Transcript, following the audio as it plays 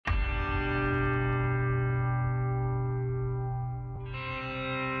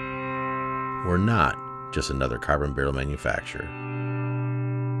We're not just another carbon barrel manufacturer.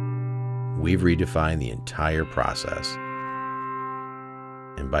 We've redefined the entire process.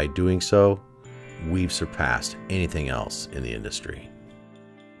 And by doing so, we've surpassed anything else in the industry.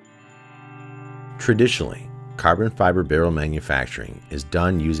 Traditionally, carbon fiber barrel manufacturing is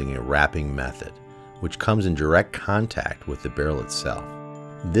done using a wrapping method, which comes in direct contact with the barrel itself.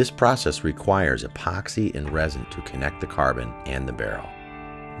 This process requires epoxy and resin to connect the carbon and the barrel.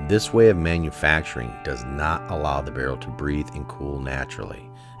 This way of manufacturing does not allow the barrel to breathe and cool naturally,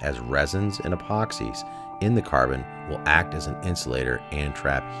 as resins and epoxies in the carbon will act as an insulator and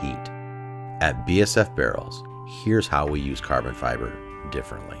trap heat. At BSF Barrels, here's how we use carbon fiber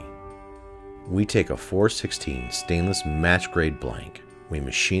differently. We take a 4/16 stainless match grade blank. We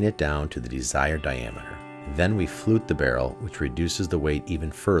machine it down to the desired diameter. Then we flute the barrel, which reduces the weight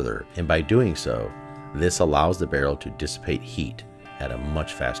even further, and by doing so, this allows the barrel to dissipate heat at a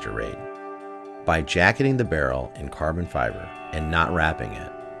much faster rate. By jacketing the barrel in carbon fiber and not wrapping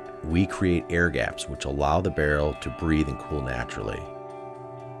it, we create air gaps which allow the barrel to breathe and cool naturally.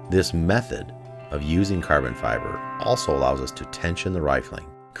 This method of using carbon fiber also allows us to tension the rifling,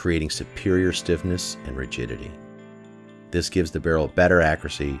 creating superior stiffness and rigidity. This gives the barrel better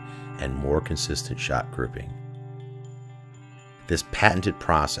accuracy and more consistent shot grouping. This patented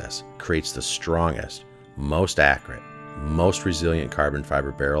process creates the strongest, most accurate, most resilient carbon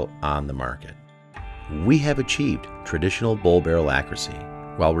fiber barrel on the market. We have achieved traditional bull barrel accuracy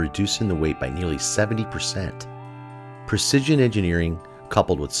while reducing the weight by nearly 70%. Precision engineering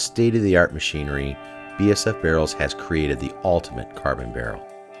coupled with state-of-the-art machinery, BSF Barrels has created the ultimate carbon barrel.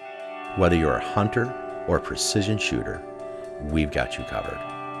 Whether you're a hunter or a precision shooter, we've got you covered.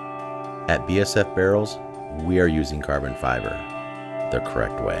 At BSF Barrels, we are using carbon fiber the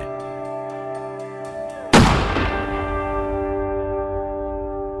correct way.